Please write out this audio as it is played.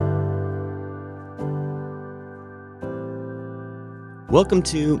Welcome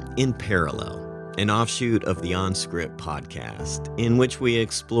to In Parallel, an offshoot of the OnScript podcast, in which we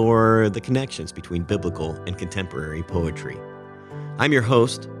explore the connections between biblical and contemporary poetry. I'm your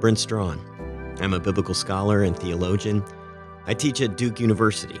host, Brent Strawn. I'm a biblical scholar and theologian. I teach at Duke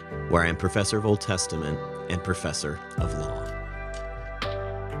University, where I am professor of Old Testament and professor of law.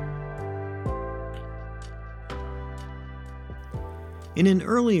 In an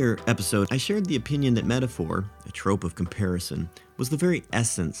earlier episode, I shared the opinion that metaphor, a trope of comparison, was the very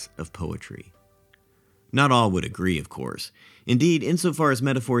essence of poetry. Not all would agree, of course. Indeed, insofar as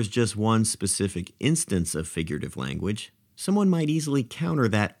metaphor is just one specific instance of figurative language, someone might easily counter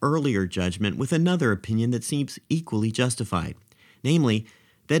that earlier judgment with another opinion that seems equally justified, namely,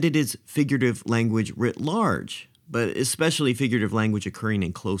 that it is figurative language writ large, but especially figurative language occurring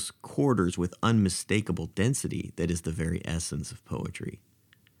in close quarters with unmistakable density that is the very essence of poetry.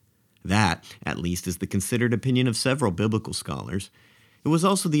 That, at least, is the considered opinion of several biblical scholars. It was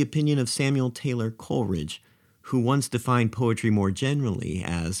also the opinion of Samuel Taylor Coleridge, who once defined poetry more generally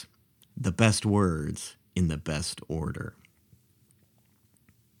as the best words in the best order.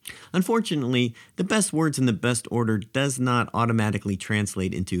 Unfortunately, the best words in the best order does not automatically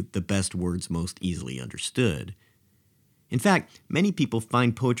translate into the best words most easily understood. In fact, many people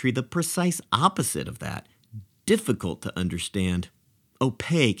find poetry the precise opposite of that, difficult to understand,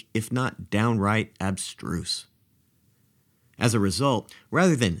 opaque, if not downright abstruse. As a result,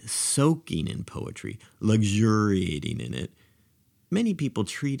 rather than soaking in poetry, luxuriating in it, many people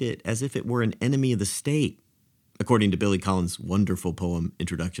treat it as if it were an enemy of the state, according to Billy Collins' wonderful poem,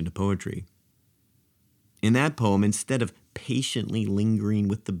 Introduction to Poetry. In that poem, instead of patiently lingering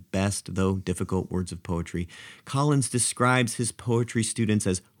with the best, though difficult words of poetry, Collins describes his poetry students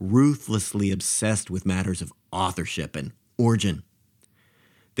as ruthlessly obsessed with matters of authorship and origin.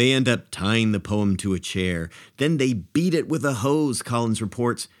 They end up tying the poem to a chair. Then they beat it with a hose, Collins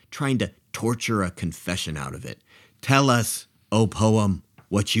reports, trying to torture a confession out of it. Tell us, O poem,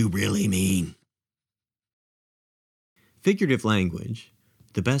 what you really mean. Figurative language,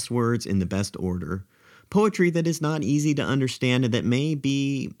 the best words in the best order, poetry that is not easy to understand and that may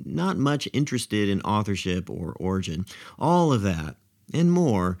be not much interested in authorship or origin, all of that and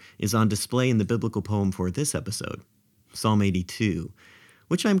more is on display in the biblical poem for this episode, Psalm 82,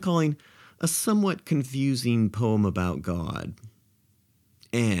 which I'm calling a somewhat confusing poem about God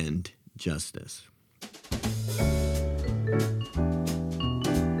and justice.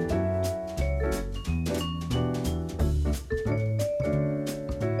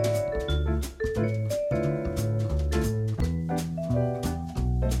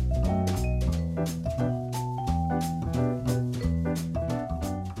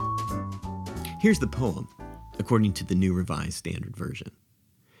 Here's the poem, according to the New Revised Standard Version.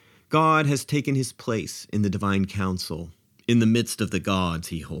 God has taken his place in the divine council. In the midst of the gods,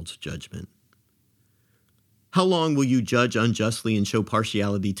 he holds judgment. How long will you judge unjustly and show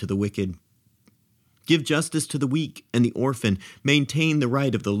partiality to the wicked? Give justice to the weak and the orphan. Maintain the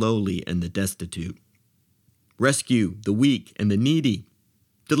right of the lowly and the destitute. Rescue the weak and the needy.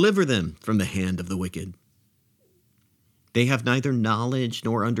 Deliver them from the hand of the wicked. They have neither knowledge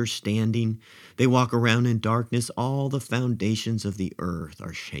nor understanding. They walk around in darkness. All the foundations of the earth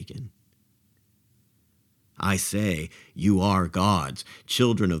are shaken. I say, you are gods,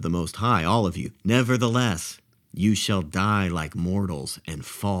 children of the Most High, all of you. Nevertheless, you shall die like mortals and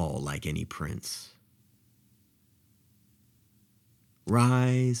fall like any prince.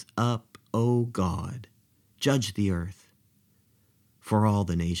 Rise up, O God, judge the earth, for all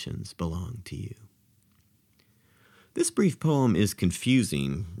the nations belong to you. This brief poem is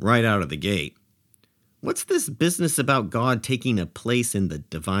confusing right out of the gate. What's this business about God taking a place in the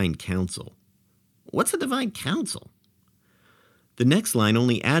divine council? What's a divine council? The next line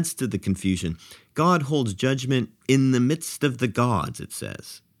only adds to the confusion. God holds judgment in the midst of the gods, it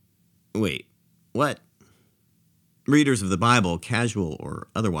says. Wait, what? Readers of the Bible, casual or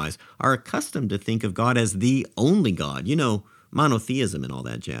otherwise, are accustomed to think of God as the only God. Monotheism and all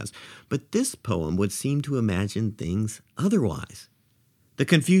that jazz. But this poem would seem to imagine things otherwise. The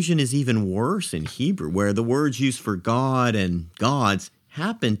confusion is even worse in Hebrew, where the words used for God and gods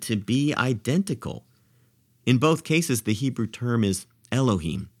happen to be identical. In both cases, the Hebrew term is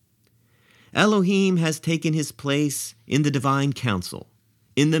Elohim. Elohim has taken his place in the divine council.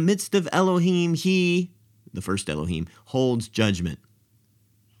 In the midst of Elohim, he, the first Elohim, holds judgment.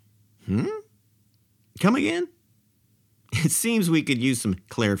 Come again? It seems we could use some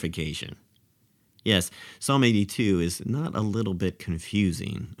clarification. Yes, Psalm 82 is not a little bit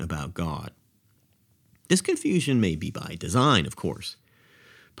confusing about God. This confusion may be by design, of course.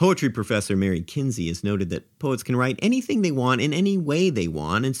 Poetry professor Mary Kinsey has noted that poets can write anything they want in any way they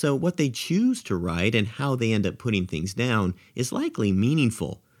want, and so what they choose to write and how they end up putting things down is likely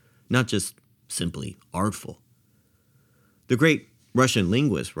meaningful, not just simply artful. The great Russian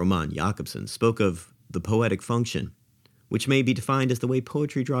linguist Roman Jakobson spoke of the poetic function, which may be defined as the way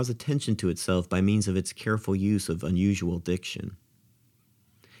poetry draws attention to itself by means of its careful use of unusual diction.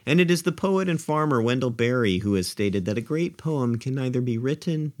 And it is the poet and farmer Wendell Berry who has stated that a great poem can neither be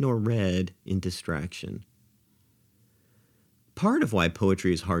written nor read in distraction. Part of why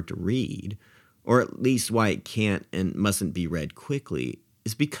poetry is hard to read, or at least why it can't and mustn't be read quickly,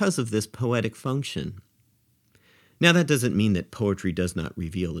 is because of this poetic function. Now, that doesn't mean that poetry does not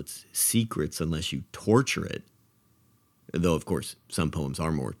reveal its secrets unless you torture it, though, of course, some poems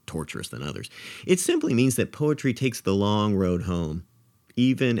are more torturous than others. It simply means that poetry takes the long road home,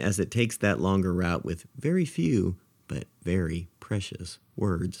 even as it takes that longer route with very few but very precious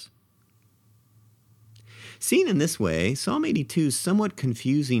words. Seen in this way, Psalm 82's somewhat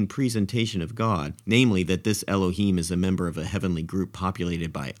confusing presentation of God, namely that this Elohim is a member of a heavenly group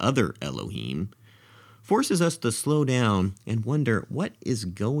populated by other Elohim, forces us to slow down and wonder what is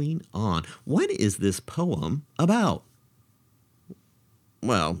going on. What is this poem about?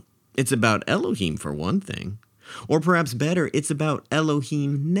 Well, it's about Elohim for one thing. Or perhaps better, it's about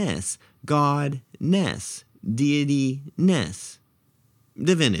Elohim-ness, God-ness, deity-ness,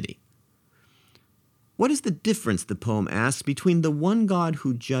 divinity. What is the difference, the poem asks, between the one God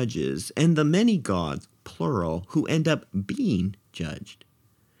who judges and the many gods, plural, who end up being judged?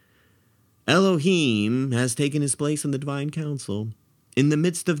 Elohim has taken his place in the divine council. In the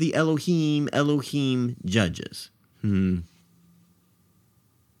midst of the Elohim, Elohim judges.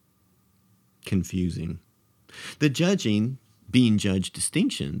 Confusing. The being judged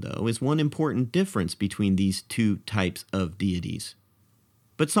distinction, though, is one important difference between these two types of deities.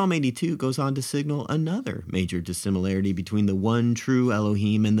 But Psalm 82 goes on to signal another major dissimilarity between the one true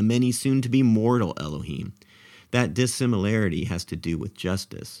Elohim and the many soon-to-be mortal Elohim. That dissimilarity has to do with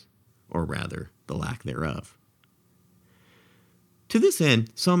justice, or rather, the lack thereof. To this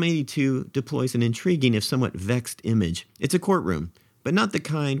end, Psalm 82 deploys an intriguing, if somewhat vexed image. It's a courtroom, but not the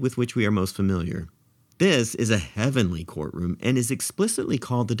kind with which we are most familiar. This is a heavenly courtroom and is explicitly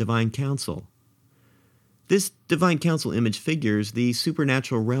called the Divine Council. This Divine Council image figures the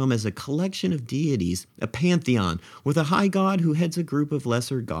supernatural realm as a collection of deities, a pantheon, with a high god who heads a group of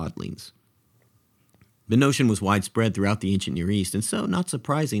lesser godlings. The notion was widespread throughout the ancient Near East, and so, not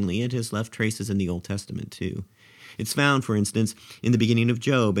surprisingly, it has left traces in the Old Testament too. It's found, for instance, in the beginning of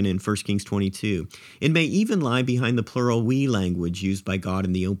Job and in 1 Kings 22. It may even lie behind the plural we language used by God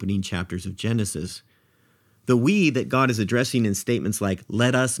in the opening chapters of Genesis. The we that God is addressing in statements like,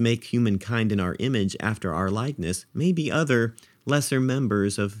 "Let us make humankind in our image after our likeness," may be other, lesser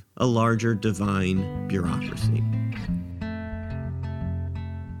members of a larger divine bureaucracy.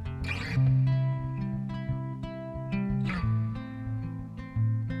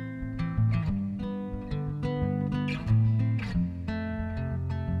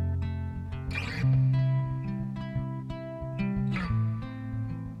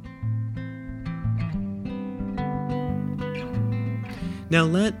 Now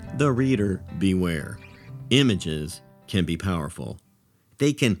let the reader beware. Images can be powerful.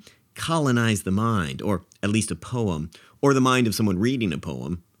 They can colonize the mind, or at least a poem, or the mind of someone reading a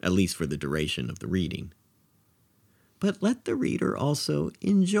poem, at least for the duration of the reading. But let the reader also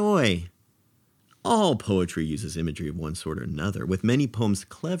enjoy. All poetry uses imagery of one sort or another, with many poems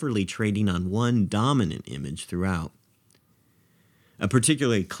cleverly trading on one dominant image throughout. A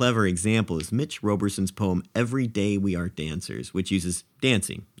particularly clever example is Mitch Roberson's poem Every Day We Are Dancers, which uses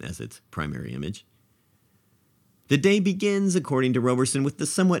dancing as its primary image. The day begins, according to Roberson, with the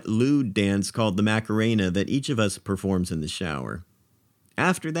somewhat lewd dance called the Macarena that each of us performs in the shower.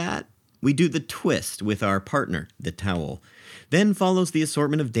 After that, we do the twist with our partner, the towel. Then follows the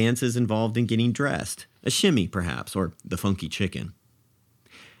assortment of dances involved in getting dressed, a shimmy perhaps, or the funky chicken.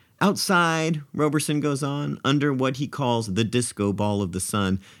 Outside, Roberson goes on, under what he calls the disco ball of the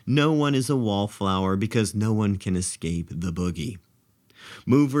sun, no one is a wallflower because no one can escape the boogie.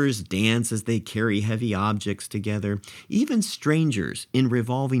 Movers dance as they carry heavy objects together. Even strangers in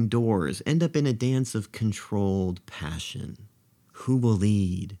revolving doors end up in a dance of controlled passion. Who will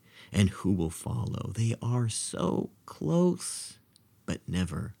lead and who will follow? They are so close, but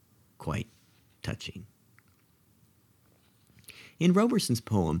never quite touching. In Roberson's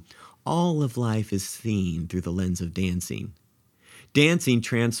poem, all of life is seen through the lens of dancing. Dancing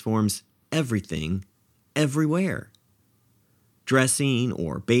transforms everything, everywhere. Dressing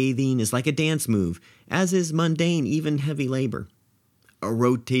or bathing is like a dance move, as is mundane, even heavy labor. A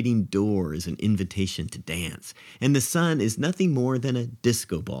rotating door is an invitation to dance, and the sun is nothing more than a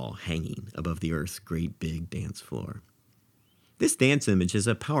disco ball hanging above the earth's great big dance floor. This dance image is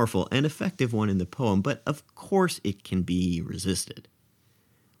a powerful and effective one in the poem, but of course it can be resisted.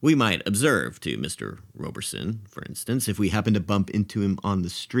 We might observe to Mr. Roberson, for instance, if we happen to bump into him on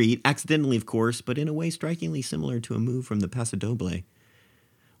the street, accidentally of course, but in a way strikingly similar to a move from the Paso Doble.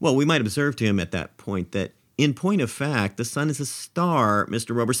 Well, we might observe to him at that point that, in point of fact, the sun is a star,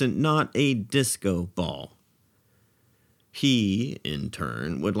 Mr. Roberson, not a disco ball. He, in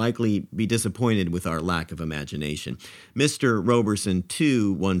turn, would likely be disappointed with our lack of imagination. Mr. Roberson,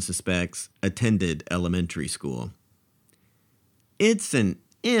 too, one suspects, attended elementary school. "It's an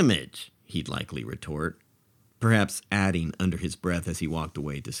image," he'd likely retort, perhaps adding under his breath as he walked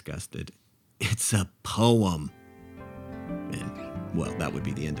away disgusted, "It's a poem." And, well, that would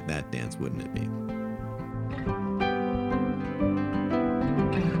be the end of that dance, wouldn't it be?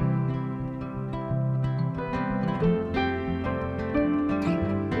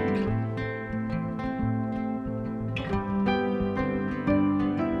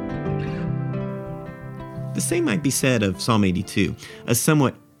 The same might be said of Psalm 82, a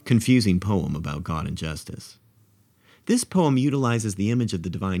somewhat confusing poem about God and justice. This poem utilizes the image of the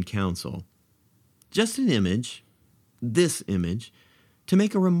divine council, just an image, this image, to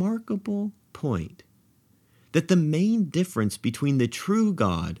make a remarkable point, that the main difference between the true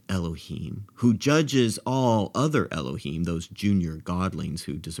God, Elohim, who judges all other Elohim, those junior godlings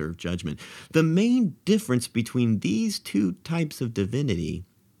who deserve judgment, the main difference between these two types of divinity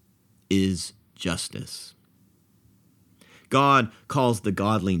is justice. God calls the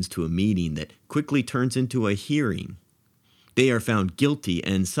godlings to a meeting that quickly turns into a hearing. They are found guilty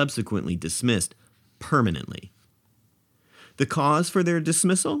and subsequently dismissed permanently. The cause for their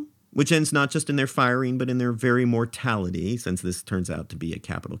dismissal, which ends not just in their firing but in their very mortality, since this turns out to be a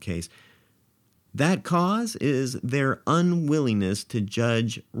capital case, that cause is their unwillingness to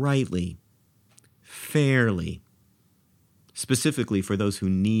judge rightly, fairly, specifically for those who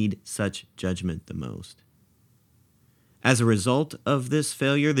need such judgment the most. As a result of this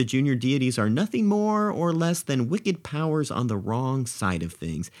failure, the junior deities are nothing more or less than wicked powers on the wrong side of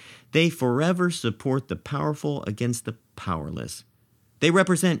things. They forever support the powerful against the powerless. They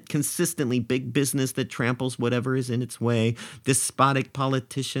represent consistently big business that tramples whatever is in its way, despotic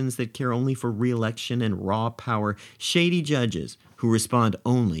politicians that care only for re-election and raw power, shady judges who respond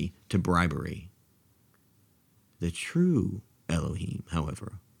only to bribery. The true Elohim,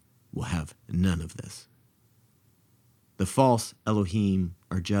 however, will have none of this. The false Elohim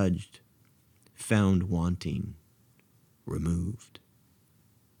are judged, found wanting, removed.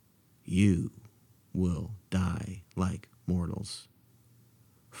 You will die like mortals,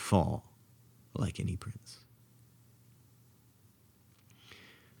 fall like any prince.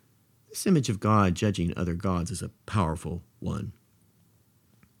 This image of God judging other gods is a powerful one,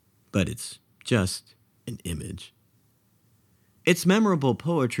 but it's just an image. It's memorable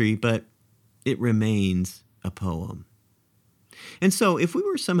poetry, but it remains a poem. And so, if we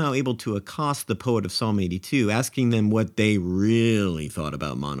were somehow able to accost the poet of Psalm 82, asking them what they really thought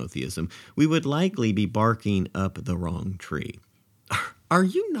about monotheism, we would likely be barking up the wrong tree. "Are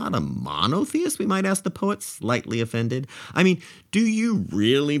you not a monotheist?" we might ask the poet, slightly offended. "I mean, do you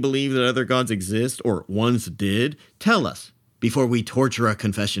really believe that other gods exist, or once did? Tell us, before we torture a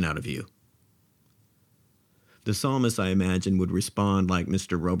confession out of you." The psalmist, I imagine, would respond like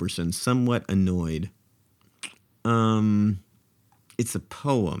Mr. Roberson, somewhat annoyed. It's a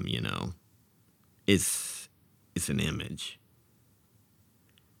poem, you know. It's an image.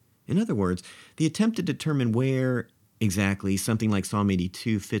 In other words, the attempt to determine where exactly something like Psalm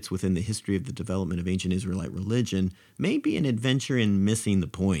 82 fits within the history of the development of ancient Israelite religion may be an adventure in missing the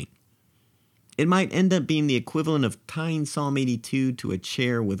point. It might end up being the equivalent of tying Psalm 82 to a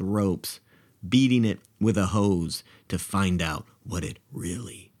chair with ropes, beating it with a hose to find out what it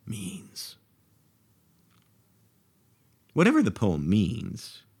really means. Whatever the poem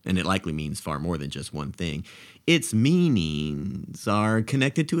means, and it likely means far more than just one thing, its meanings are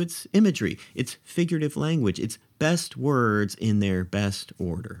connected to its imagery, its figurative language, its best words in their best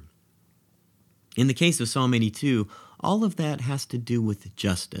order. In the case of Psalm 82, all of that has to do with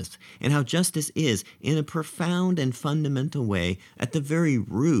justice, and how justice is, in a profound and fundamental way, at the very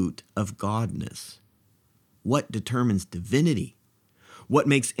root of godness. What determines divinity? What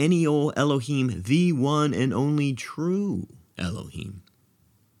makes any old Elohim the one and only true Elohim?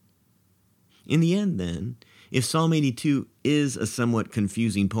 In the end, then, if Psalm 82 is a somewhat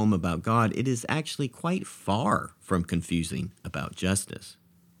confusing poem about God, it is actually quite far from confusing about justice.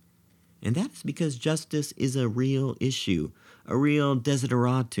 And that is because justice is a real issue, a real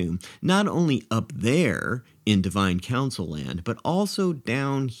desideratum, not only up there in divine council land, but also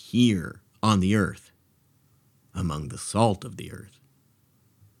down here on the earth, among the salt of the earth.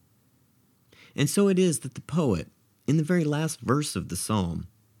 And so it is that the poet, in the very last verse of the psalm,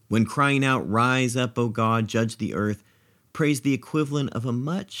 when crying out, "Rise up, O God, judge the earth," prays the equivalent of a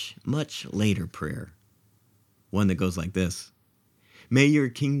much, much later prayer. One that goes like this: "May your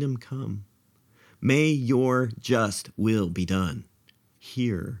kingdom come. May your just will be done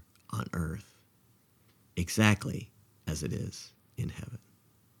here on earth, exactly as it is in heaven."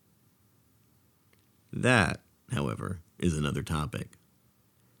 That, however, is another topic.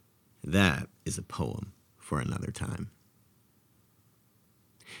 That is a poem for another time.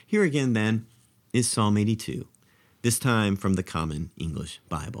 Here again, then, is Psalm 82, this time from the Common English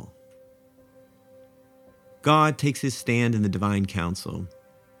Bible. God takes his stand in the divine council.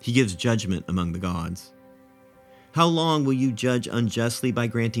 He gives judgment among the gods. How long will you judge unjustly by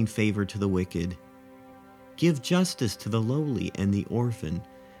granting favor to the wicked? Give justice to the lowly and the orphan.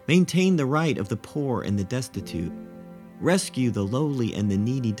 Maintain the right of the poor and the destitute. Rescue the lowly and the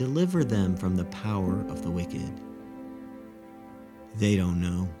needy. Deliver them from the power of the wicked. They don't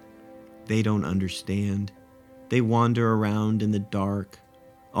know. They don't understand. They wander around in the dark.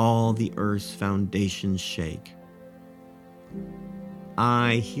 All the earth's foundations shake.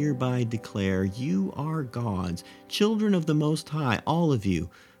 I hereby declare you are gods, children of the Most High, all of you,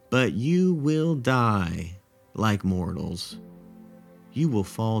 but you will die like mortals. You will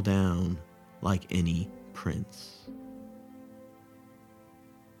fall down like any prince.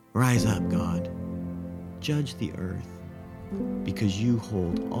 Rise up, God, judge the earth, because you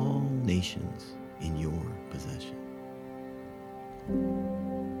hold all nations in your possession.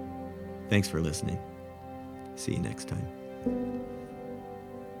 Thanks for listening. See you next time.